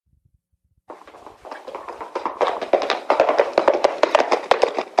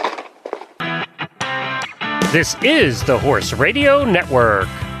This is the Horse Radio Network.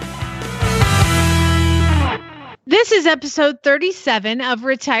 This is episode 37 of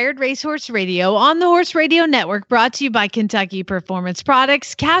Retired Racehorse Radio on the Horse Radio Network, brought to you by Kentucky Performance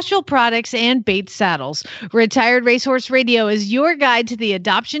Products, Casual Products, and Bates Saddles. Retired Racehorse Radio is your guide to the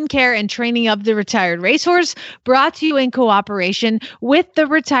adoption, care, and training of the retired racehorse, brought to you in cooperation with the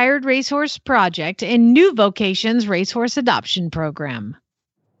Retired Racehorse Project and New Vocations Racehorse Adoption Program.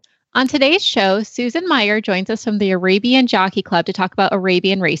 On today's show, Susan Meyer joins us from the Arabian Jockey Club to talk about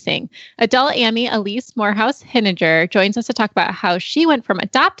Arabian racing. Adult Amy Elise Morehouse-Hinninger joins us to talk about how she went from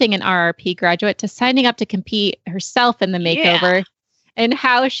adopting an RRP graduate to signing up to compete herself in the makeover, and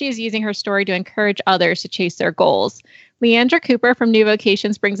how she's using her story to encourage others to chase their goals. Leandra Cooper from New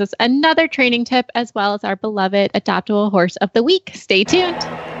Vocations brings us another training tip, as well as our beloved adoptable horse of the week. Stay tuned.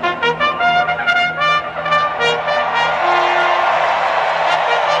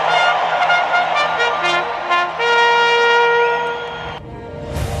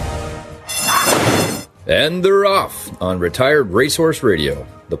 And they're off on Retired Racehorse Radio,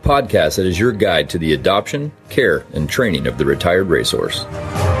 the podcast that is your guide to the adoption, care, and training of the retired racehorse.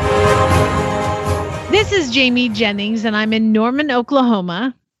 This is Jamie Jennings, and I'm in Norman,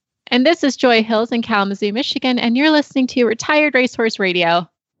 Oklahoma. And this is Joy Hills in Kalamazoo, Michigan, and you're listening to Retired Racehorse Radio.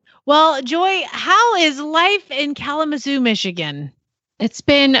 Well, Joy, how is life in Kalamazoo, Michigan? It's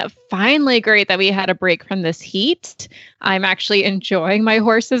been finally great that we had a break from this heat. I'm actually enjoying my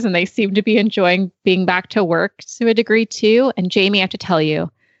horses, and they seem to be enjoying being back to work to a degree too. And Jamie, I have to tell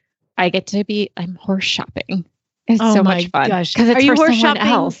you, I'm horse shopping. It's so much fun. Gosh. Because it's Are you for horse someone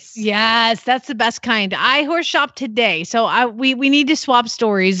shopping? else. Yes, that's the best kind. I horse shop today, so we need to swap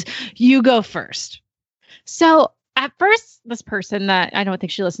stories. You go first. So at first, this person that I don't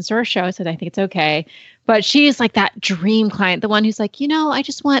think she listens to our show, so I think it's okay. But she's like that dream client, the one who's like, I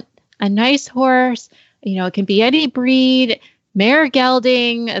just want a nice horse. It can be any breed, mare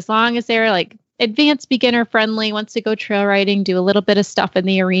gelding, as long as they're like advanced beginner friendly, wants to go trail riding, do a little bit of stuff in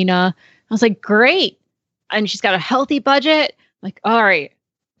the arena. I was like, great. And she's got a healthy budget. I'm like, all right,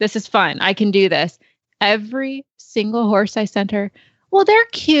 this is fun. I can do this. Every single horse I sent her, well, they're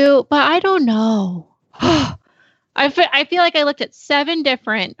cute, but I don't know. I feel like I looked at 7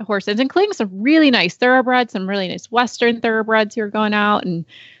 different horses, including some really nice thoroughbreds, some really nice Western thoroughbreds who are going out. And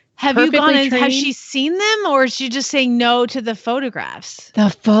have you gone and has she seen them, or is she just saying no to the photographs? The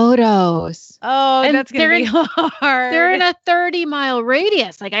photos. Oh, and that's going to be hard. They're in a 30-mile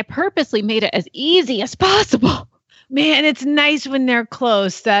radius. Like, I purposely made it as easy as possible. Man, it's nice when they're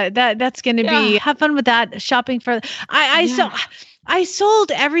close. That's going to be, have fun with that shopping for. I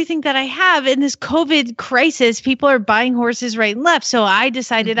sold everything that I have in this COVID crisis. People are buying horses right and left. So I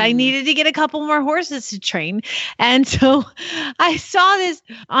decided I needed to get a couple more horses to train. And so I saw this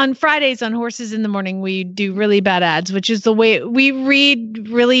on Fridays on Horses in the Morning. We do really bad ads, which is the way we read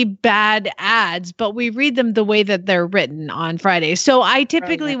really bad ads, but we read them the way that they're written on Fridays. So I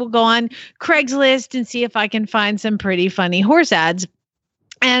typically will go on Craigslist and see if I can find some pretty funny horse ads.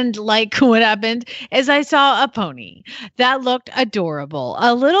 And like what happened is I saw a pony that looked adorable,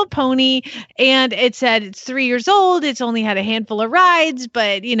 a little pony. And it said it's 3 years old. It's only had a handful of rides,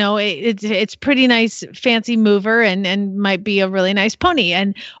 but it's pretty nice, fancy mover and might be a really nice pony.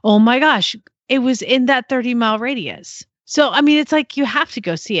 And oh my gosh, it was in that 30-mile radius. So, I mean, it's like, you have to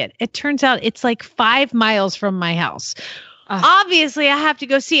go see it. It turns out it's like 5 miles from my house. Obviously, I have to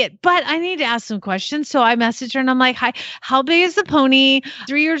go see it, but I need to ask some questions. So I messaged her and I'm like, hi, how big is the pony?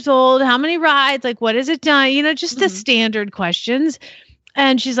 3 years old. How many rides? Like, what has it done? Just the standard questions.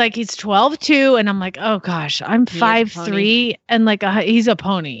 And she's like, he's 12'2". And I'm like, oh gosh, I'm 5'3", and like he's a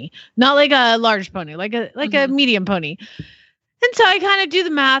pony, not like a large pony, like a medium pony. And so I kind of do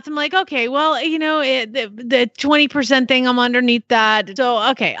the math. I'm like, okay, well, the 20% thing, I'm underneath that.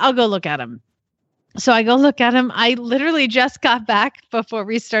 So, okay, I'll go look at him. So I go look at him. I literally just got back before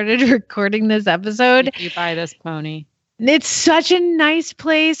we started recording this episode. Did you buy this pony? It's such a nice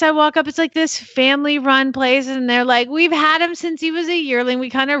place. I walk up, it's like this family run place. And they're like, we've had him since he was a yearling. We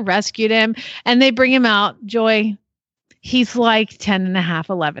kind of rescued him, and they bring him out. Joy, he's like 10 and a half,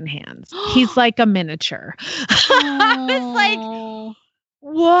 11 hands. He's like a miniature. I was like,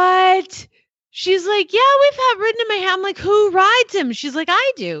 what? She's like, yeah, we've had ridden in my hand. I'm like, who rides him? She's like,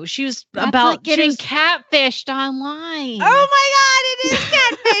 I do. She was getting catfished online. Oh my God, it is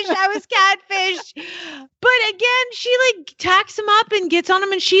catfish. I was catfished. But again, she like tacks him up and gets on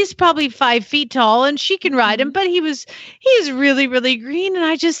him, and she's probably 5 feet tall and she can ride him, but he's really, really green. And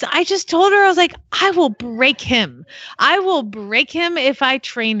I just told her, I was like, I will break him. I will break him if I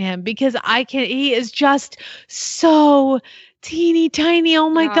train him, because he is just so teeny tiny. Oh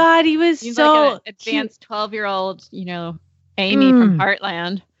my Yeah. God, he was He's so like an advanced 12-year-old, Amy from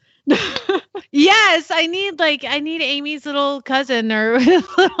Heartland. Yes, I need Amy's little cousin or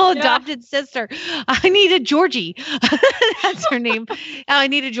little adopted sister. I need a Georgie. That's her name. I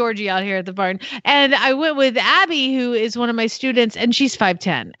need a Georgie out here at the barn. And I went with Abby, who is one of my students, and she's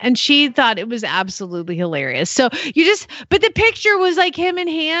 5'10", and she thought it was absolutely hilarious. So but the picture was like him in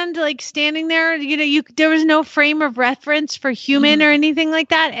hand, like standing there. There was no frame of reference for human or anything like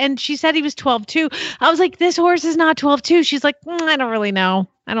that. And she said he was 12'2". I was like, this horse is not 12'2". She's like, I don't really know.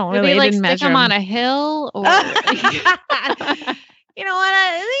 I don't really. Did they didn't stick measure him on a hill, or You know what?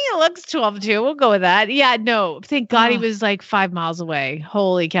 I think it looks 12'2". We'll go with that. Yeah, no. Thank God he was like 5 miles away.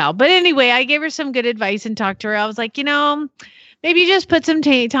 Holy cow. But anyway, I gave her some good advice and talked to her. I was like, maybe just put some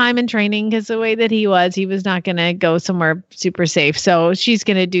time in training, because the way that he was not going to go somewhere super safe. So she's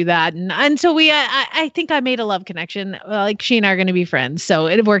going to do that. And so I think I made a love connection. Like she and I are going to be friends. So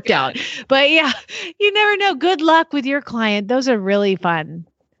it worked out. But yeah, you never know. Good luck with your client. Those are really fun.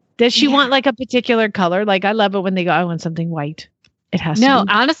 Does she want like a particular color? Like I love it when they go, I want something white. It has to be. No,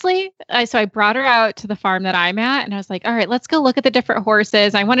 honestly, I brought her out to the farm that I'm at, and I was like, all right, let's go look at the different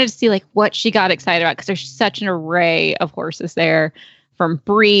horses. I wanted to see like what she got excited about, because there's such an array of horses there, from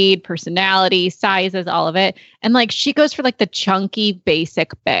breed, personality, sizes, all of it. And like she goes for like the chunky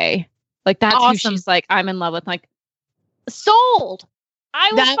basic bay. Like that's awesome. who she's like, I'm in love with. Like, sold. I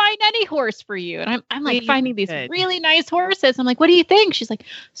will find any horse for you. And I'm like finding these really nice horses. I'm like, what do you think? She's like,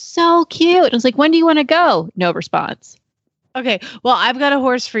 so cute. And I was like, when do you want to go? No response. Okay. Well, I've got a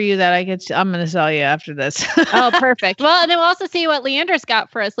horse for you that I'm going to sell you after this. Oh, perfect. Well, and then we'll also see what Leandra's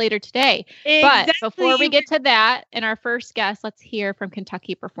got for us later today. Exactly. But before we get to that and our first guest, let's hear from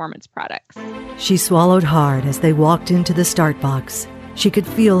Kentucky Performance Products. She swallowed hard as they walked into the start box. She could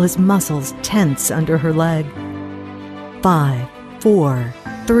feel his muscles tense under her leg. 5, 4,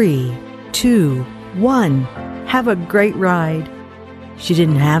 3, 2, 1. Have a great ride. She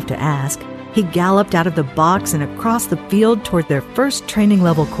didn't have to ask. He galloped out of the box and across the field toward their first training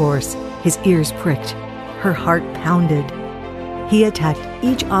level course. His ears pricked. Her heart pounded. He attacked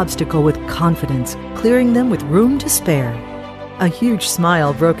each obstacle with confidence, clearing them with room to spare. A huge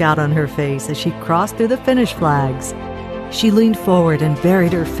smile broke out on her face as she crossed through the finish flags. She leaned forward and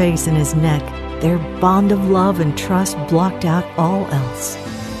buried her face in his neck. Their bond of love and trust blocked out all else.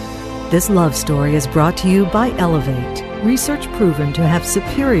 This love story is brought to you by Elevate. Research proven to have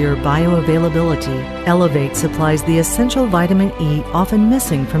superior bioavailability. Elevate supplies the essential vitamin E often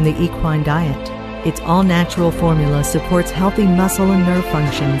missing from the equine diet. Its all-natural formula supports healthy muscle and nerve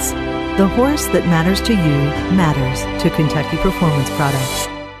functions. The horse that matters to you matters to Kentucky Performance Products.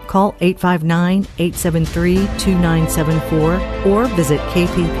 Call 859-873-2974 or visit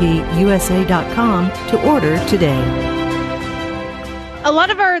kppusa.com to order today. A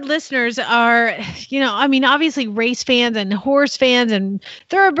lot of our listeners are, obviously race fans and horse fans and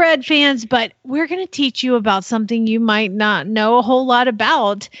thoroughbred fans, but we're going to teach you about something you might not know a whole lot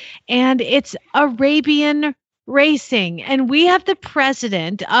about, and it's Arabian racing. And we have the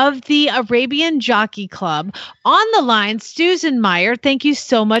president of the Arabian Jockey Club on the line, Susan Meyer. Thank you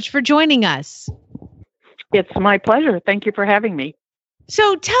so much for joining us. It's my pleasure. Thank you for having me.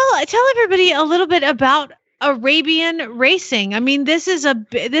 So tell everybody a little bit about Arabian racing. I mean, this is a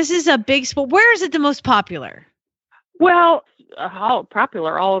big sport. Where is it the most popular? Well,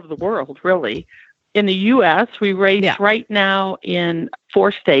 popular all over the world, really. In the U.S., we race right now in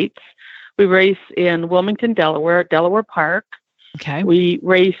 4 states. We race in Wilmington, Delaware, at Delaware Park. Okay. We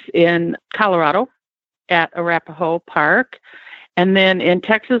race in Colorado at Arapahoe Park. And then in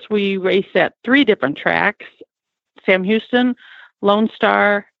Texas, we race at 3 different tracks, Sam Houston, Lone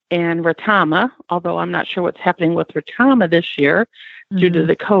Star, and Retama, although I'm not sure what's happening with Retama this year due to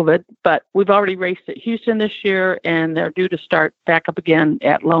the COVID. But we've already raced at Houston this year, and they're due to start back up again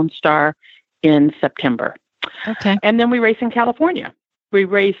at Lone Star in September. Okay. And then we race in California. We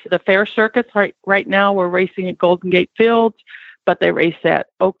race the fair circuits. Right now we're racing at Golden Gate Fields, but they race at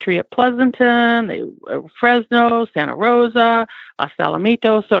Oak Tree at Pleasanton, Fresno, Santa Rosa, Los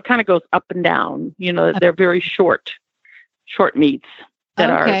Alamitos. So it kind of goes up and down. They're very short meets that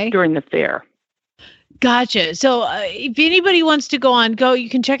are during the fair. Gotcha. So if anybody wants to go, you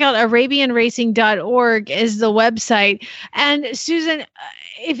can check out arabianracing.org is the website. And Susan,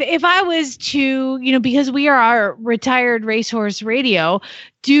 if I was to, because we are our retired racehorse radio,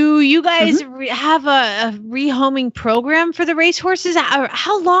 do you guys have a rehoming program for the racehorses?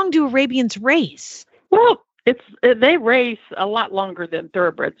 How long do Arabians race? Well, they race a lot longer than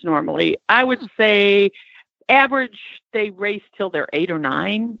thoroughbreds normally. I would say average, they race till they're 8 or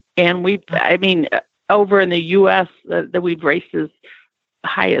 9. And over in the U.S. That we've raced as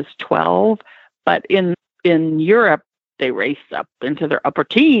high as 12, but in Europe they race up into their upper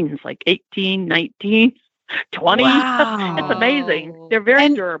teens, like 18, 19, 20. Wow. It's amazing. They're very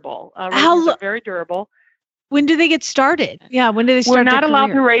durable. Racers are very durable. When do they get started? Yeah, when do they start? We're not their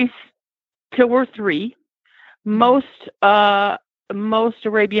allowed career? to race till we're 3. Most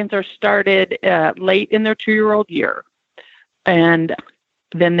Arabians are started late in their 2-year-old year, and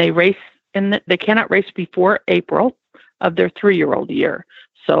then they race. And they cannot race before April of their 3-year-old year.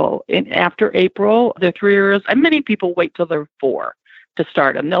 So after April, their 3 years, and many people wait till they're 4 to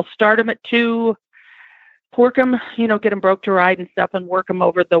start them. They'll start them at 2, work them, get them broke to ride and stuff, and work them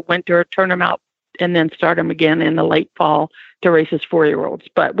over the winter, turn them out, and then start them again in the late fall to race as 4-year-olds.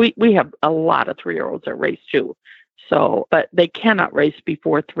 But we have a lot of 3-year-olds that race too. So, but they cannot race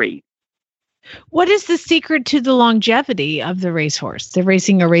before 3. What is the secret to the longevity of the racehorse, the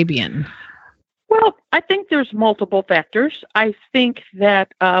racing Arabian? Well, I think there's multiple factors. I think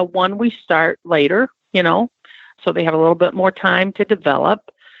that one, we start later, so they have a little bit more time to develop.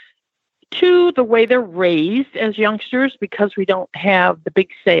 2, the way they're raised as youngsters, because we don't have the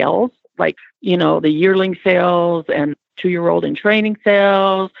big sales, like, the yearling sales and 2-year-old in training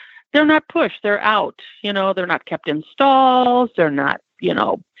sales. They're not pushed. They're out. They're not kept in stalls. They're not,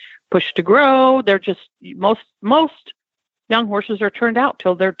 pushed to grow. They're just, most young horses are turned out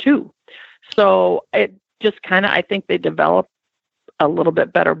till they're 2. So it just kind of, I think they develop a little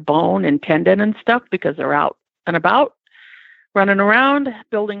bit better bone and tendon and stuff because they're out and about, running around,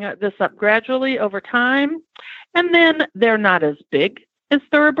 building this up gradually over time. And then they're not as big as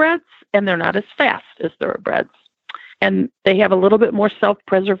thoroughbreds, and they're not as fast as thoroughbreds. And they have a little bit more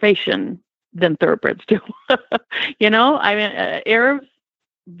self-preservation than thoroughbreds do. Arabs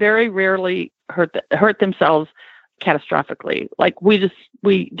very rarely hurt themselves catastrophically. Like we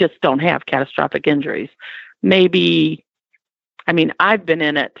just don't have catastrophic injuries. Maybe, I've been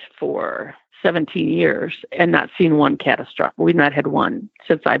in it for 17 years and not seen one catastrophic. We've not had one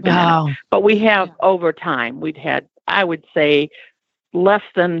since I've been in it. But we have over time. We'd had, I would say, less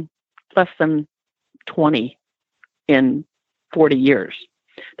than 20 in 40 years.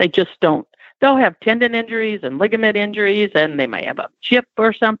 They just don't. They'll have tendon injuries and ligament injuries, and they might have a chip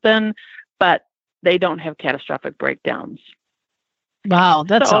or something, but they don't have catastrophic breakdowns. Wow,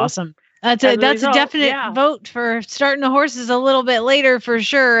 that's awesome. That's a definite vote for starting the horses a little bit later for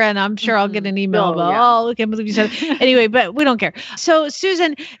sure. And I'm sure I'll get an email about, I can't believe you said it. Anyway, but we don't care. So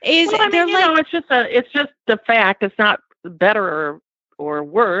Susan, it's just the fact. It's not better or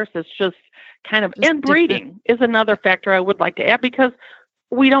worse. It's just kind of, and breeding is another factor I would like to add, because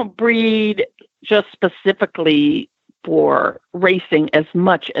we don't breed just specifically for racing as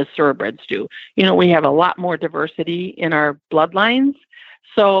much as thoroughbreds do. We have a lot more diversity in our bloodlines.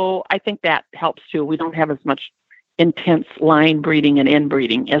 So I think that helps too. We don't have as much intense line breeding and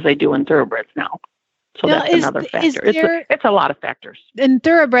inbreeding as they do in thoroughbreds now. So that's another factor. It's a lot of factors. In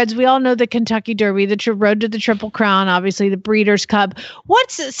thoroughbreds, we all know the Kentucky Derby, the Road to the Triple Crown, obviously the Breeders' Cup.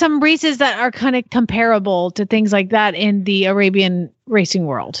 What's some races that are kind of comparable to things like that in the Arabian racing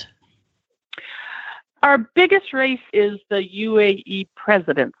world? Our biggest race is the UAE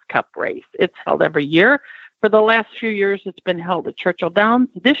President's Cup race. It's held every year. For the last few years, it's been held at Churchill Downs.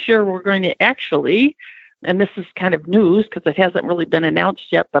 This year, we're going to actually, and this is kind of news because it hasn't really been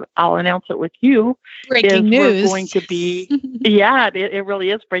announced yet, but I'll announce it with you. Breaking news. We're going to be, it really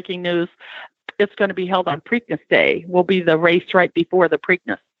is breaking news. It's going to be held on Preakness Day. Will be the race right before the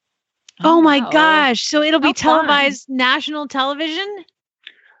Preakness. Oh my gosh. So it'll be televised national television?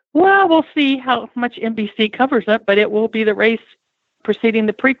 Well, we'll see how much NBC covers it, but it will be the race preceding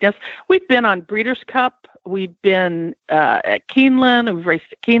the Preakness. We've been on Breeders' Cup. We've been at Keeneland. We've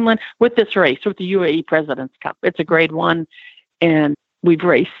raced at Keeneland with this race, with the UAE President's Cup. It's a grade 1. And we've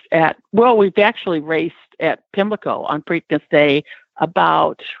actually raced at Pimlico on Preakness Day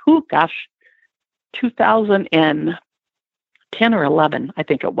about, 2010 or 11, I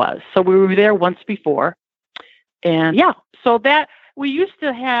think it was. So we were there once before. And so that we used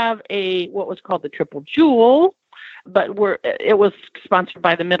to have what was called the Triple Jewel, but it was sponsored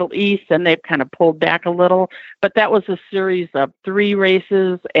by the Middle East, and they've kind of pulled back a little. But that was a series of 3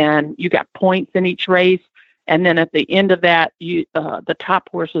 races, and you got points in each race. And then at the end of that, the top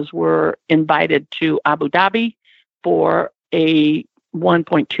horses were invited to Abu Dhabi for a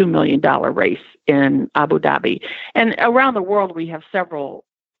 $1.2 million race in Abu Dhabi. And around the world, we have several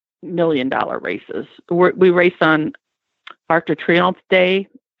 $1 million races. We race on Arc de Triomphe Day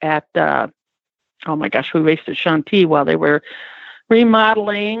at we raced at Chantilly while they were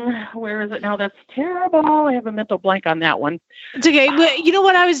remodeling. Where is it now? That's terrible. I have a mental blank on that one. It's okay. But you know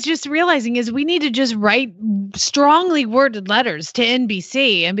what I was just realizing is we need to just write strongly worded letters to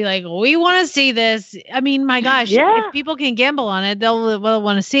NBC and be like, we want to see this. I mean, my gosh, if people can gamble on it, they'll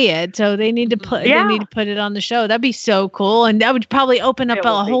want to see it. So they need to put it on the show. That'd be so cool. And that would probably open up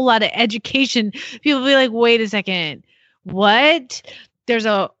a whole lot of education. People would be like, wait a second, what? There's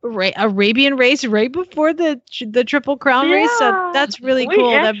a Arabian race right before the Triple Crown race. So that's really cool.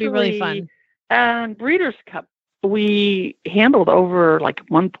 That'd be really fun. And Breeders' Cup, we handled over like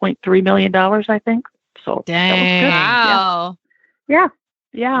 $1.3 million, I think. So dang. That was good. Wow.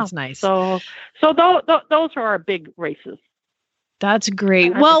 Yeah. That's nice. So those are our big races. That's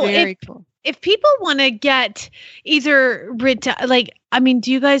great. Well, if people want to get either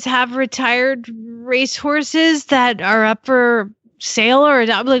do you guys have retired race horses that are up for sale, or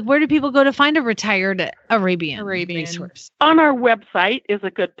like where do people go to find a retired Arabian racehorse? On our website is a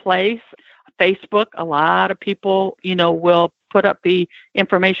good place. Facebook, a lot of people, will put up the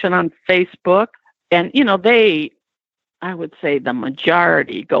information on Facebook, and I would say the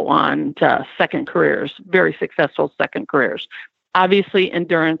majority go on to second careers, very successful second careers. Obviously,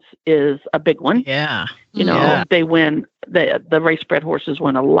 endurance is a big one. Yeah. They win, the race bred horses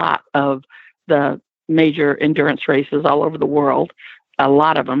win a lot of the major endurance races all over the world. A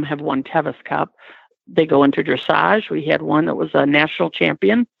lot of them have won Tevis Cup. They go into dressage. We had one that was a national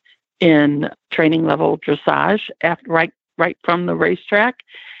champion in training level dressage right from the racetrack.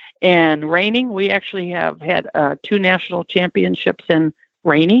 And reining, we actually have had 2 national championships in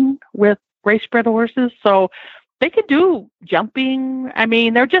reining with race bred horses. So they could do jumping. I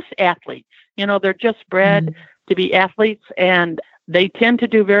mean, they're just athletes. They're just bred to be athletes, and they tend to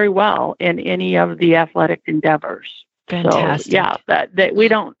do very well in any of the athletic endeavors. Fantastic. So, we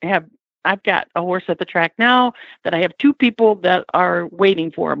don't have. I've got a horse at the track now that I have 2 people that are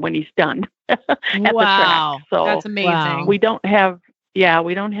waiting for him when he's done at the track. So that's amazing. Wow. We don't have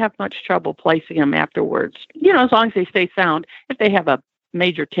much trouble placing them afterwards. As long as they stay sound. If they have a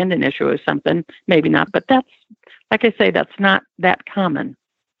major tendon issue or something, maybe not. But that's, like I say, that's not that common.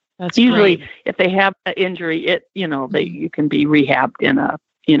 That's usually great. If they have an injury, you can be rehabbed in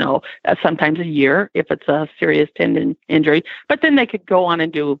sometimes a year if it's a serious tendon injury. But then they could go on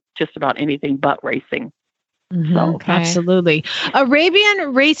and do just about anything but racing. Mm-hmm. So, absolutely.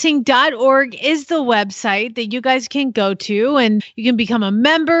 ArabianRacing.org is the website that you guys can go to, and you can become a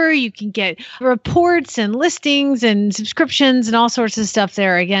member. You can get reports and listings and subscriptions and all sorts of stuff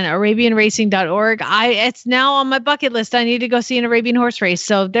there. Again, ArabianRacing.org. It's now on my bucket list. I need to go see an Arabian horse race.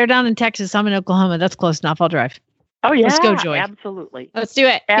 So they're down in Texas. I'm in Oklahoma. That's close enough. I'll drive. Oh yeah. Let's go, Joy. Absolutely. Let's do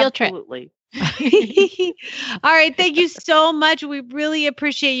it. Field trip. Absolutely. All right. Thank you so much. We really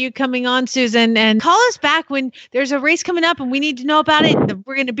appreciate you coming on, Susan, and call us back when there's a race coming up and we need to know about it.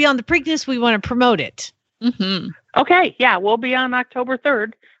 We're going to be on the Preakness. We want to promote it. Mm-hmm. Okay. Yeah. We'll be on October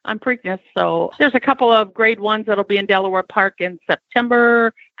 3rd on Preakness. So there's a couple of grade 1s that'll be in Delaware Park in September,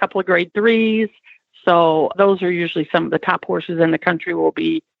 a couple of grade 3s. So those are usually some of the top horses in the country will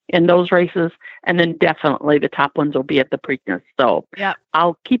be in those races. And then definitely the top ones will be at the Preakness. So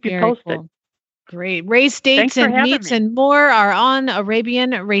I'll keep you posted. Cool. Great. Race dates and meets and more are on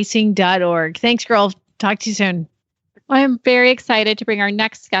ArabianRacing.org. Thanks, girl. Talk to you soon. I'm very excited to bring our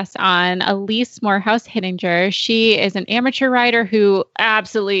next guest on, Elise Morehouse Hittinger. She is an amateur rider who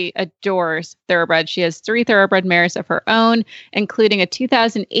absolutely adores thoroughbred. She has 3 thoroughbred mares of her own, including a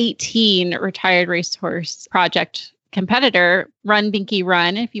 2018 retired racehorse project competitor, Run Binky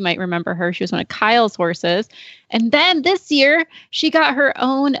Run, if you might remember her. She was one of Kyle's horses. And then this year, she got her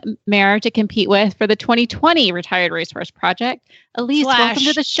own mare to compete with for the 2020 Retired Racehorse Project. Elise, welcome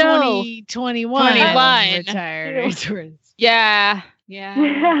to the show. 2021 retired racehorse. Yeah.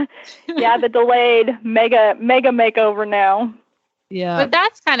 Yeah, the delayed mega makeover now. Yeah. But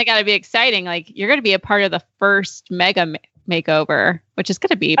that's kind of got to be exciting. Like, you're going to be a part of the first mega makeover, which is going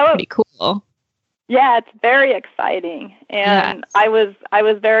to be pretty cool. Yeah, it's very exciting. And I was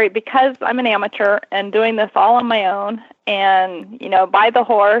very, because I'm an amateur and doing this all on my own and, buy the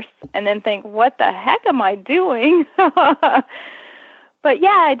horse and then think, what the heck am I doing? But yeah,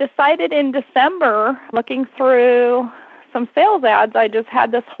 I decided in December, looking through some sales ads, I just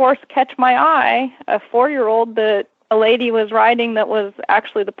had this horse catch my eye, a 4-year-old that a lady was riding that was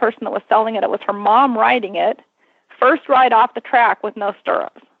actually the person that was selling it. It was her mom riding it. First ride off the track with no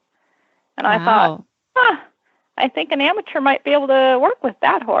stirrups. And I thought, I think an amateur might be able to work with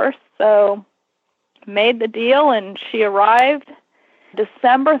that horse. So made the deal, and she arrived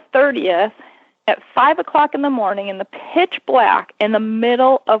December 30th at 5 o'clock in the morning in the pitch black in the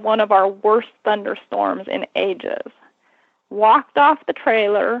middle of one of our worst thunderstorms in ages. walked off the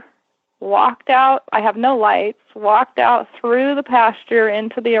trailer, walked out. I have no lights, walked out through the pasture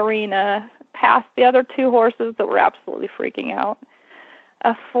into the arena, past the other 2 horses that were absolutely freaking out,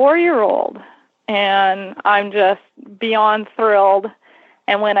 a 4-year-old, and I'm just beyond thrilled.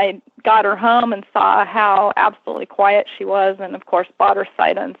 And when I got her home and saw how absolutely quiet she was, and of course bought her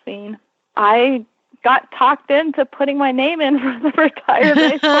sight unseen, I got talked into putting my name in for the retired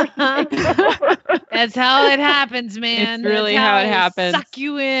racehorse makeover. That's how it happens, man. It's really how it happens. Suck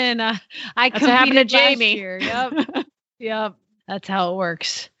you in. I That's what happened to Jamie. Yep. Yep. That's how it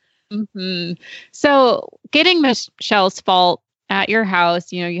works. Mm-hmm. So getting Michelle's Fault at your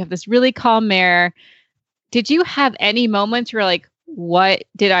house, you have this really calm mare. Did you have any moments where you're like, what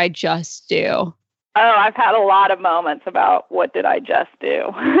did I just do? Oh, I've had a lot of moments about what did I just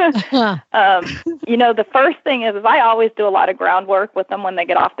do. The first thing is I always do a lot of groundwork with them when they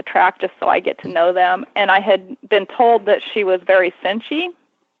get off the track, just so I get to know them. And I had been told that she was very cinchy.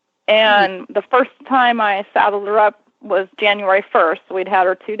 And the first time I saddled her up was January 1st. So we'd had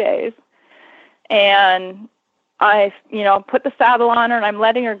her 2 days. And I, put the saddle on her and I'm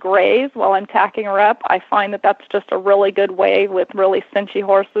letting her graze while I'm tacking her up. I find that that's just a really good way with really cinchy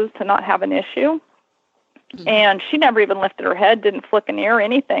horses to not have an issue. Mm-hmm. And she never even lifted her head, didn't flick an ear or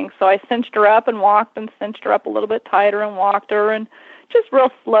anything. So I cinched her up and walked and cinched her up a little bit tighter and walked her, and just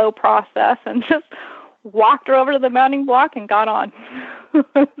real slow process, and just walked her over to the mounting block and got on.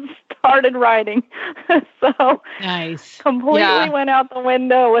 Started riding. So nice. Completely went out the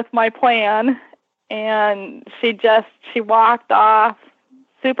window with my plan. And she walked off,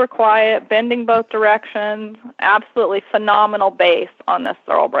 super quiet, bending both directions, absolutely phenomenal base on this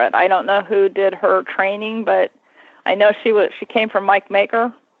thoroughbred. I don't know who did her training, but I know she came from Mike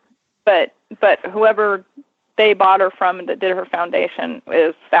Maker, but whoever they bought her from that did her foundation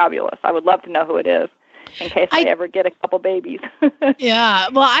is fabulous. I would love to know who it is in case I ever get a couple babies. Yeah.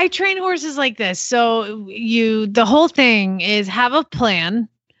 Well, I train horses like this. So the whole thing is have a plan.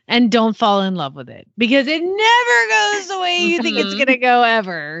 And don't fall in love with it, because it never goes the way you think it's going to go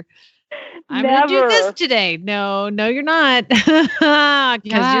ever. I'm going to do this today. No, you're not. Because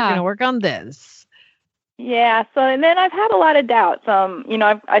you're going to work on this. Yeah. So, and then I've had a lot of doubts.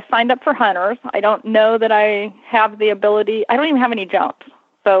 I signed up for hunters. I don't know that I have the ability. I don't even have any jumps.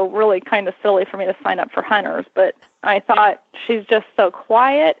 So really kind of silly for me to sign up for hunters. But I thought she's just so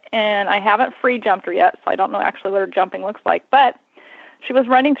quiet, and I haven't free jumped her yet. So I don't know actually what her jumping looks like. But she was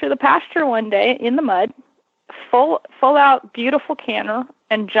running through the pasture one day in the mud, full out, beautiful canter,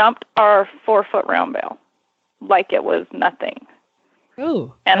 and jumped our 4-foot round bale like it was nothing.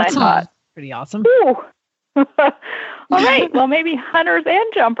 Ooh, and I thought, pretty awesome. Ooh, all right, well maybe hunters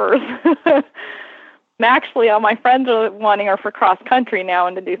and jumpers. Actually, all my friends are wanting her for cross country now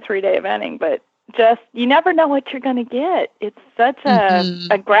and to do 3-day eventing, but just you never know what you're going to get. It's such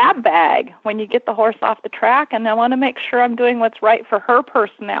a grab bag when you get the horse off the track, and I want to make sure I'm doing what's right for her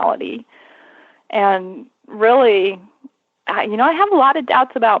personality. And really, I have a lot of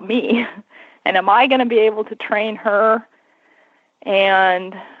doubts about me, and am I going to be able to train her?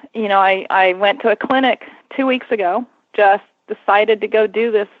 And I went to a clinic 2 weeks ago, just decided to go do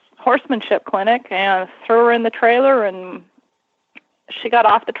this horsemanship clinic, and threw her in the trailer, and she got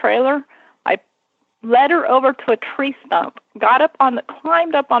off the trailer. Led her over to a tree stump,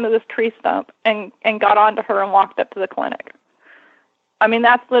 climbed up onto this tree stump and got onto her and walked up to the clinic. I mean,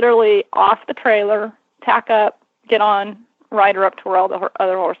 that's literally off the trailer, tack up, get on, ride her up to where all the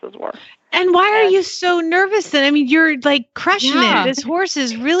other horses were. And why are you so nervous then? I mean, you're like crushing it. This horse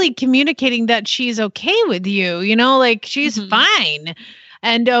is really communicating that she's okay with you, like she's fine.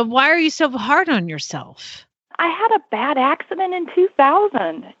 And why are you so hard on yourself? I had a bad accident in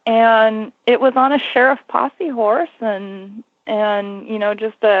 2000, and it was on a Sheriff Posse horse, and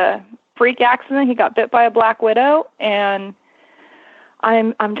just a freak accident. He got bit by a black widow, and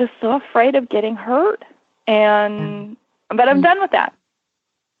I'm just so afraid of getting hurt. But I'm done with that.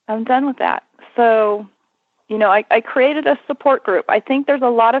 So, I created a support group. I think there's a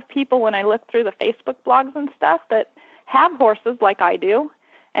lot of people, when I look through the Facebook blogs and stuff, that have horses like I do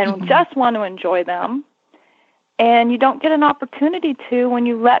and just want to enjoy them. And you don't get an opportunity to when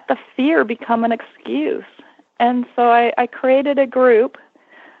you let the fear become an excuse. And so I created a group,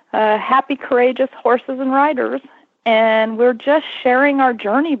 Happy Courageous Horses and Riders, and we're just sharing our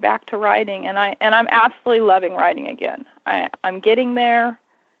journey back to riding. And I'm absolutely loving riding again. I'm getting there.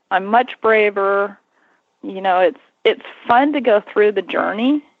 I'm much braver. It's fun to go through the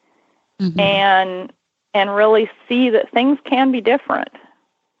journey and really see that things can be different.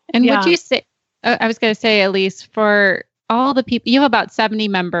 And would you say? I was going to say, Elise, for all the people, you have about 70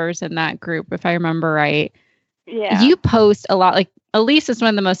 members in that group, if I remember right. you post a lot. Like Elise is one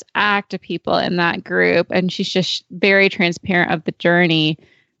of the most active people in that group, and she's just very transparent of the journey.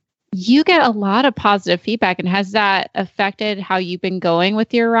 You get a lot of positive feedback, and has that affected how you've been going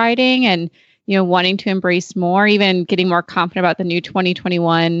with your riding and, wanting to embrace more, even getting more confident about the new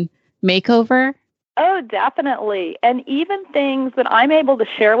 2021 makeover? Oh, definitely. And even things that I'm able to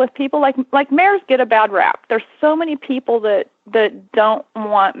share with people, like mares get a bad rap. There's so many people that don't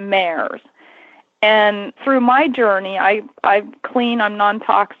want mares. And through my journey, I'm clean, I'm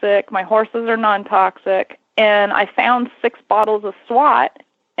non-toxic, my horses are non-toxic, and I found 6 bottles of SWAT,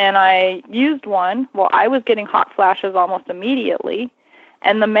 and I used one. Well, I was getting hot flashes almost immediately,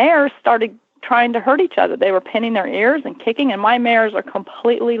 and the mares started trying to hurt each other. They were pinning their ears and kicking, and my mares are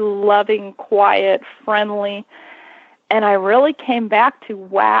completely loving, quiet, friendly. And I really came back to,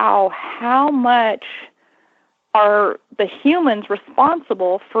 wow, how much are the humans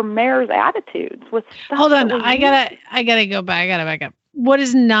responsible for mares' attitudes with stuff? Hold on, I gotta go back. I gotta back up. What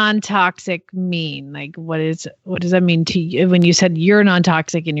does non-toxic mean? Like, what does that mean to you when you said you're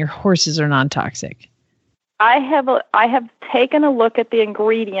non-toxic and your horses are non-toxic? I have taken a look at the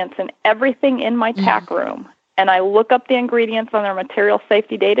ingredients in everything in my tack room, and I look up the ingredients on their material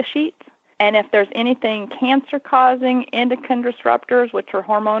safety data sheets. And if there's anything cancer-causing, endocrine disruptors, which are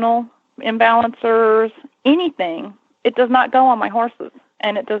hormonal imbalancers, anything, it does not go on my horses,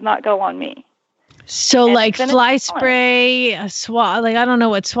 and it does not go on me. So, and like fly spray, a SWAT, like I don't know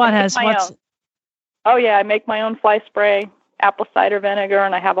what SWAT has. Oh yeah, I make my own fly spray, apple cider vinegar,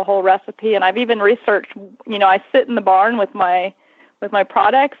 and I have a whole recipe. And I've even researched. I sit in the barn with my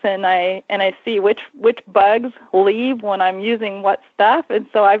products, and I see which bugs leave when I'm using what stuff. And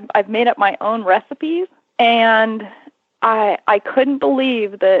so I've made up my own recipes, and I couldn't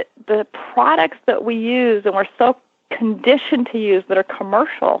believe that the products that we use and we're so conditioned to use that are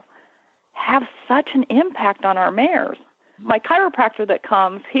commercial have such an impact on our mares. My chiropractor that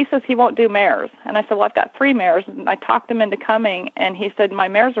comes, he says he won't do mares. And I said, well, I've got 3 mares. And I talked him into coming, and he said, my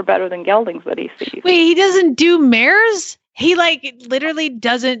mares are better than geldings that he sees. Wait, he doesn't do mares? He literally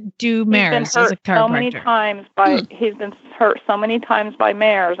doesn't do mares as a chiropractor. He's been hurt so many times by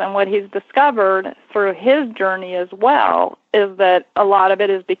mares. And what he's discovered through his journey as well is that a lot of it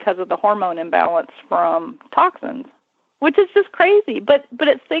is because of the hormone imbalance from toxins, which is just crazy. But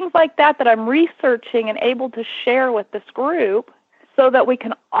it's things like that I'm researching and able to share with this group so that we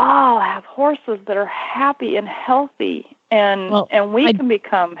can all have horses that are happy and healthy, and we can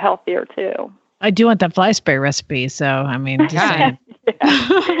become healthier too. I do want that fly spray recipe, so I mean, just saying.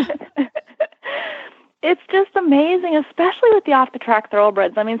 It's just amazing, especially with the off-the-track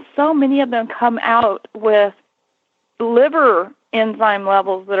thoroughbreds. I mean, so many of them come out with liver enzyme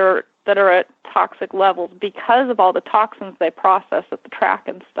levels that are at toxic levels because of all the toxins they process at the track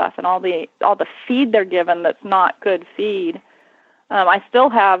and stuff, and all the feed they're given that's not good feed. I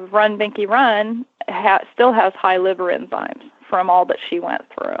still have Run Binky Run still has high liver enzymes from all that she went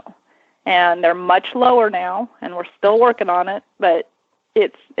through, and they're much lower now, and we're still working on it. But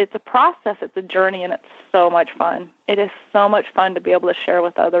it's a process, it's a journey, and it's so much fun. It is so much fun to be able to share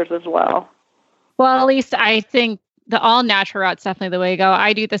with others as well. Well, at least I think the all natural route's definitely the way to go.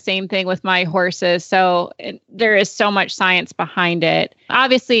 I do the same thing with my horses. So there is so much science behind it.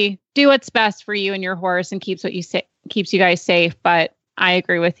 Obviously, do what's best for you and your horse and keeps you guys safe. But I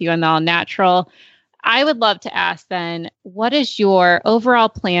agree with you on the all natural. I would love to ask then, what is your overall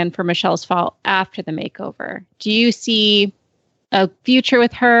plan for Michelle's Fault after the makeover? Do you see a future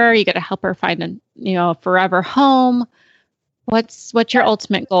with her? Are you going to help her find a forever home? What's your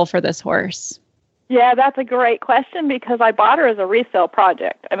ultimate goal for this horse? Yeah, that's a great question because I bought her as a resale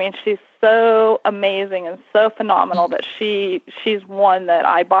project. I mean, she's so amazing and so phenomenal that she's one that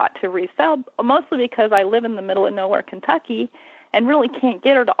I bought to resell, mostly because I live in the middle of nowhere, Kentucky, and really can't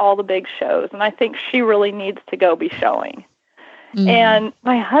get her to all the big shows. And I think she really needs to go be showing. Mm. And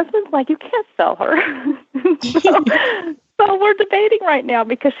my husband's like, you can't sell her. So we're debating right now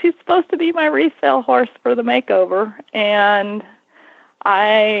because she's supposed to be my resale horse for the makeover. And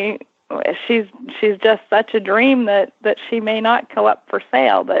she's just such a dream that she may not go up for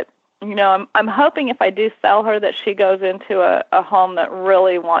sale. But, I'm hoping if I do sell her that she goes into a home that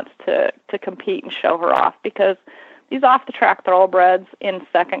really wants to compete and show her off, because these off-the-track thoroughbreds in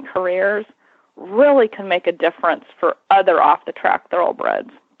second careers really can make a difference for other off-the-track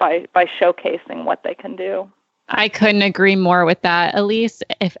thoroughbreds by showcasing what they can do. I couldn't agree more with that. Elise,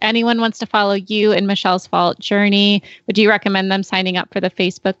 if anyone wants to follow you in Michelle's Fault journey, would you recommend them signing up for the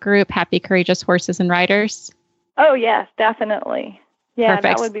Facebook group, Happy Courageous Horses and Riders? Oh, yes, definitely. Yeah, Perfect.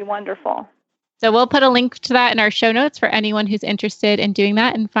 That would be wonderful. So we'll put a link to that in our show notes for anyone who's interested in doing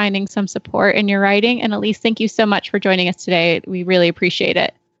that and finding some support in your riding. And Elise, thank you so much for joining us today. We really appreciate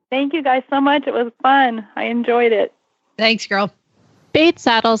it. Thank you guys so much. It was fun. I enjoyed it. Thanks, girl. Bates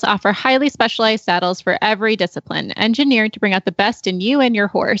Saddles offer highly specialized saddles for every discipline, engineered to bring out the best in you and your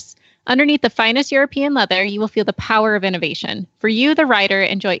horse. Underneath the finest European leather, you will feel the power of innovation. For you, the rider,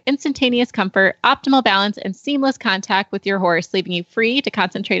 enjoy instantaneous comfort, optimal balance, and seamless contact with your horse, leaving you free to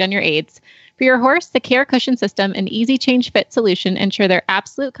concentrate on your aids. For your horse, the Care Cushion System and Easy Change Fit solution ensure their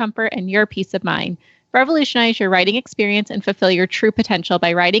absolute comfort and your peace of mind. Revolutionize your riding experience and fulfill your true potential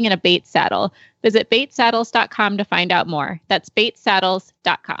by riding in a Bates saddle. Visit BatesSaddles.com to find out more. That's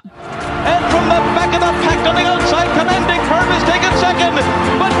BatesSaddles.com. And from the back of the pack on the outside, Commanding Curve is taken second,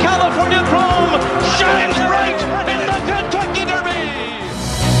 but California Chrome shines bright in the Kentucky Derby.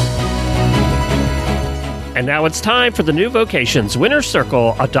 And now it's time for the New Vocations Winner's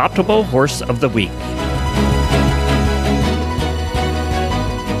Circle Adoptable Horse of the Week.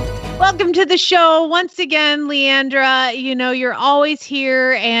 Welcome to the show once again, Leandra. You know, you're always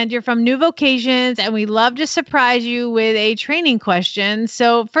here and you're from New Vocations, and we love to surprise you with a training question.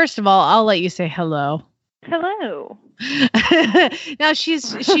 So first of all, I'll let you say hello. Hello. Now she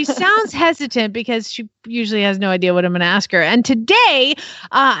sounds hesitant because she usually has no idea what I'm going to ask her. And today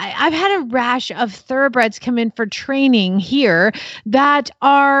I've had a rash of thoroughbreds come in for training here that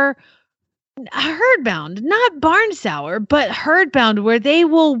are herdbound, not barn sour, but herdbound, where they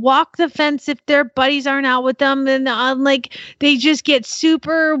will walk the fence if their buddies aren't out with them. And like they just get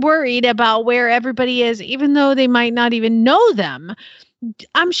super worried about where everybody is, even though they might not even know them.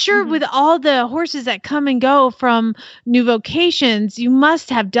 I'm sure with all the horses that come and go from New Vocations, you must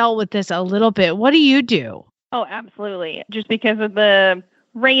have dealt with this a little bit. What do you do? Oh, absolutely. Just because of the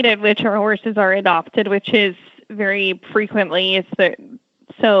rate at which our horses are adopted, which is very frequently,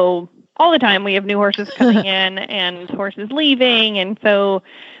 so all the time we have new horses coming in and horses leaving. And so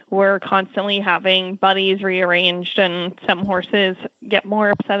we're constantly having buddies rearranged, and some horses get more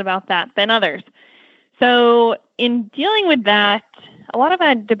upset about that than others. So in dealing with that, a lot of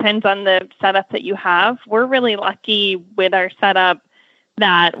that depends on the setup that you have. We're really lucky with our setup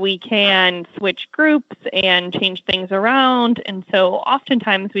that we can switch groups and change things around. And so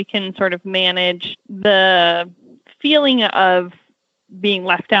oftentimes we can sort of manage the feeling of being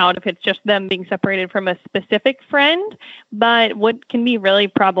left out if it's just them being separated from a specific friend. But what can be really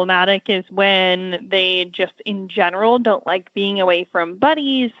problematic is when they just in general don't like being away from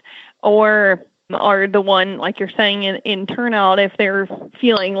buddies, or are the one, like you're saying, in turnout, if they're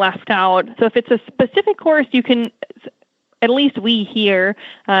feeling left out. So if it's a specific horse, you can, at least we here,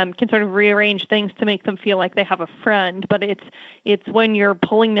 can sort of rearrange things to make them feel like they have a friend. But it's when you're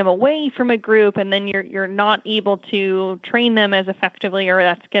pulling them away from a group and then you're not able to train them as effectively, or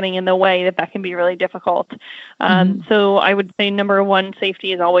that's getting in the way, that can be really difficult. So I would say number one,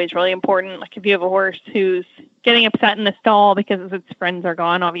 safety is always really important. Like if you have a horse who's getting upset in the stall because its friends are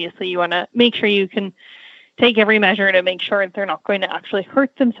gone, obviously you want to make sure you can take every measure to make sure that they're not going to actually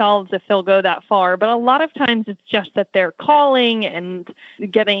hurt themselves if they'll go that far. But a lot of times it's just that they're calling and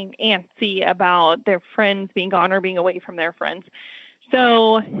getting antsy about their friends being gone or being away from their friends.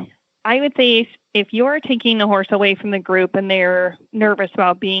 So I would say if you're taking a horse away from the group and they're nervous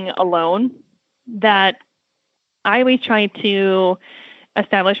about being alone, that I always try to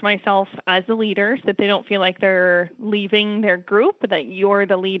establish myself as the leader so that they don't feel like they're leaving their group, but that you're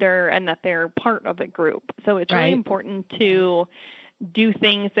the leader and that they're part of the group. So it's really important to do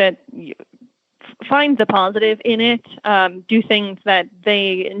things that find the positive in it, do things that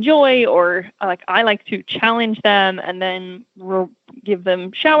they enjoy, or like I like to challenge them and then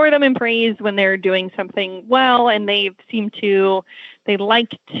shower them in praise when they're doing something well, and they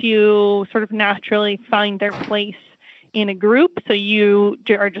like to sort of naturally find their place in a group. So you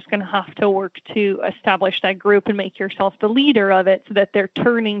are just going to have to work to establish that group and make yourself the leader of it so that they're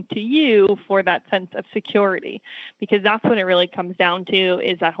turning to you for that sense of security, because that's what it really comes down to,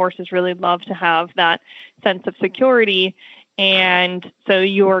 is that horses really love to have that sense of security. And so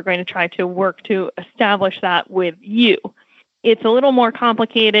you're going to try to work to establish that with you. It's a little more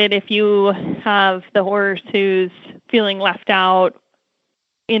complicated if you have the horse who's feeling left out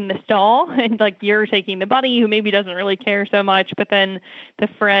in the stall, and like you're taking the buddy who maybe doesn't really care so much, but then the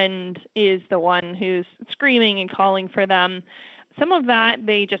friend is the one who's screaming and calling for them. Some of that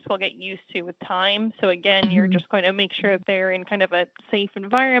they just will get used to with time. So again, you're just going to make sure that they're in kind of a safe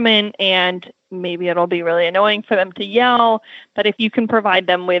environment, and maybe it'll be really annoying for them to yell. But if you can provide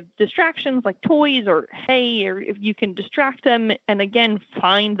them with distractions like toys or hay, or if you can distract them and again,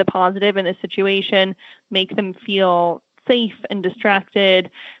 find the positive in the situation, make them feel safe and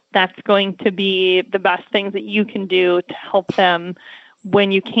distracted, that's going to be the best things that you can do to help them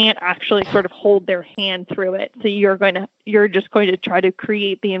when you can't actually sort of hold their hand through it. So you're just going to try to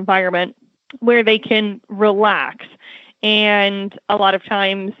create the environment where they can relax. And a lot of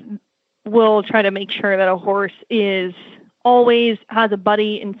times we'll try to make sure that a horse always has a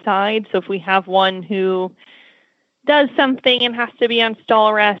buddy inside. So if we have one who does something and has to be on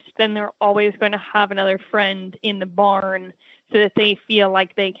stall rest, then they're always going to have another friend in the barn so that they feel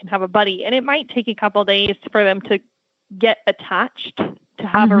like they can have a buddy. And it might take a couple days for them to get attached, to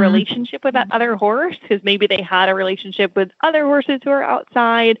have a relationship with that other horse, because maybe they had a relationship with other horses who are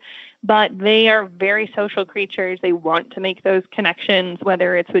outside, but they are very social creatures. They want to make those connections,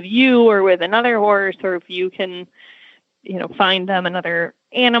 whether it's with you or with another horse, or if you can, find them another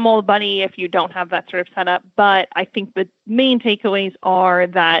animal buddy if you don't have that sort of setup. But I think the main takeaways are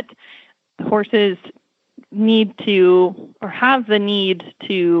that horses need to, or have the need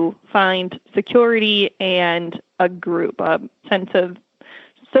to, find security and a group, a sense of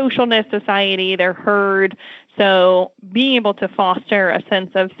socialness, society, they're heard. So being able to foster a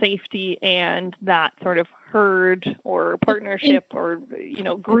sense of safety and that sort of herd or partnership or,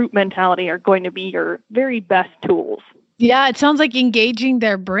 group mentality are going to be your very best tools. Yeah, it sounds like engaging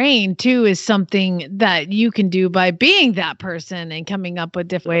their brain too is something that you can do by being that person and coming up with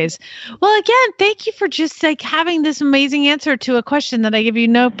different ways. Well, again, thank you for just like having this amazing answer to a question that I give you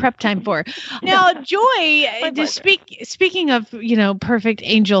no prep time for. Now, Joy, speaking of, perfect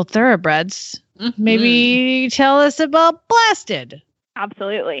angel thoroughbreds, maybe tell us about Blasted.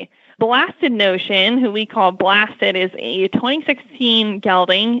 Absolutely. Blasted Notion, who we call Blasted, is a 2016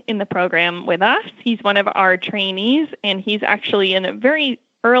 gelding in the program with us. He's one of our trainees, and he's actually in a very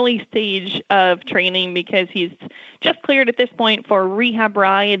early stage of training because he's just cleared at this point for rehab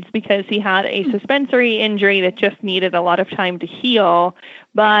rides because he had a suspensory injury that just needed a lot of time to heal.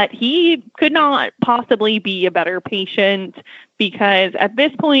 But he could not possibly be a better patient because at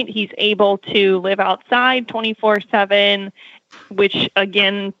this point he's able to live outside 24/7, which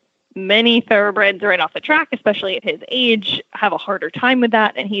again, many thoroughbreds right off the track, especially at his age, have a harder time with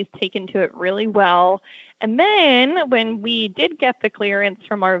that, and he's taken to it really well. And then when we did get the clearance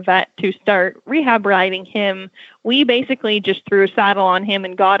from our vet to start rehab riding him, we basically just threw a saddle on him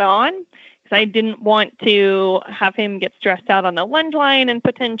and got on, because I didn't want to have him get stressed out on the lunge line and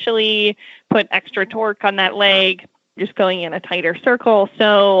potentially put extra torque on that leg, just going in a tighter circle.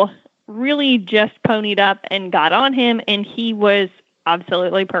 So really just ponied up and got on him, and he was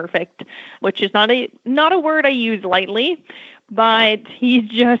absolutely perfect, which is not a word I use lightly, but he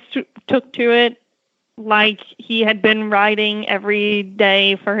just took to it like he had been riding every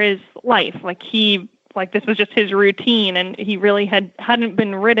day for his life. Like this was just his routine, and he really hadn't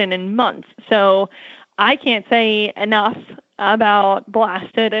been ridden in months. So I can't say enough about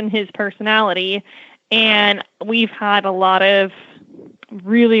Blasted and his personality. And we've had a lot of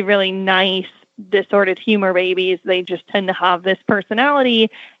really, really nice disordered humor babies. They just tend to have this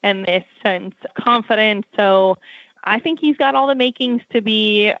personality and this sense of confidence. So I think he's got all the makings to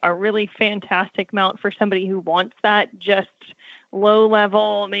be a really fantastic mount for somebody who wants that just low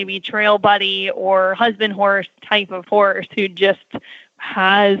level, maybe trail buddy or husband horse type of horse who just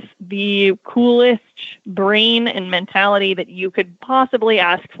has the coolest brain and mentality that you could possibly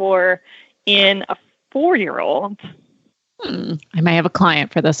ask for in a 4-year-old. I might have a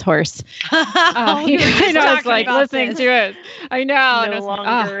client for this horse. I know, it's like listening to it. I know. No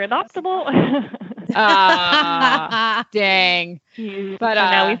longer adoptable. Dang. But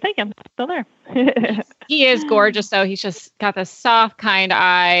now he's taken. Still there. He is gorgeous, though. He's just got this soft, kind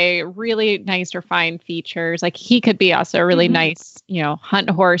eye, really nice, refined features. Like he could be also a really nice, hunt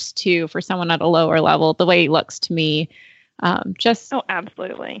horse too for someone at a lower level. The way he looks to me,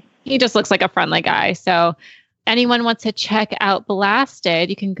 absolutely. He just looks like a friendly guy. So anyone wants to check out Blasted,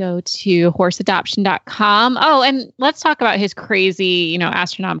 you can go to horseadoption.com. Oh, and let's talk about his crazy,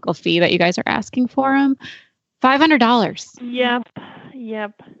 astronomical fee that you guys are asking for him. $500.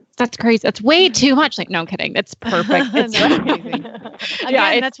 Yep. That's crazy. That's way too much. Like, no, I'm kidding. It's perfect. It's amazing.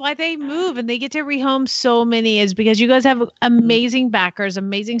 Again, that's why they move and they get to rehome so many, is because you guys have amazing backers,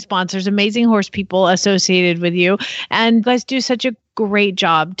 amazing sponsors, amazing horse people associated with you. And you guys do such a great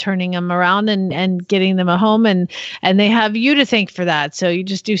job turning them around and getting them a home. And they have you to thank for that. So you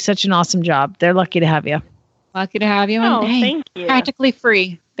just do such an awesome job. They're lucky to have you. Lucky to have you. Oh, thank you. Practically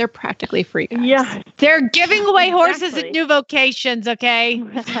free. They're practically free, guys. Yeah. They're giving away horses at New Vocations, okay?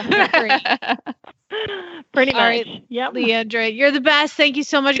 Pretty much. Right, yep. Leandra, you're the best. Thank you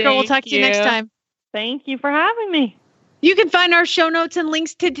so much, girl. We'll talk to you next time. Thank you for having me. You can find our show notes and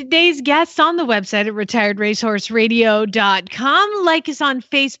links to today's guests on the website at retiredracehorseradio.com. Like us on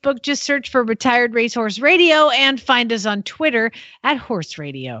Facebook, just search for Retired Racehorse Radio, and find us on Twitter at Horse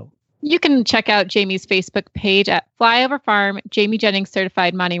Radio. You can check out Jamie's Facebook page at Flyover Farm, Jamie Jennings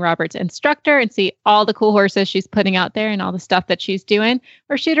Certified Monty Roberts Instructor, and see all the cool horses she's putting out there and all the stuff that she's doing.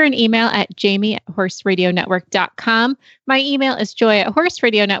 Or shoot her an email at jamie@horseradionetwork.com. My email is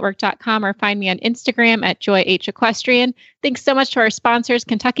joy@horseradionetwork.com, or find me on Instagram at joyhequestrian. Thanks so much to our sponsors,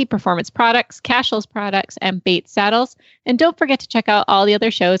 Kentucky Performance Products, Cashels Products, and Bates Saddles. And don't forget to check out all the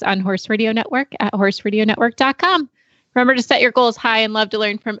other shows on Horse Radio Network at horseradionetwork.com. Remember to set your goals high and love to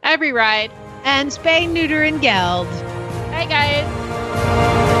learn from every ride. And spay, neuter, and geld. Bye, guys.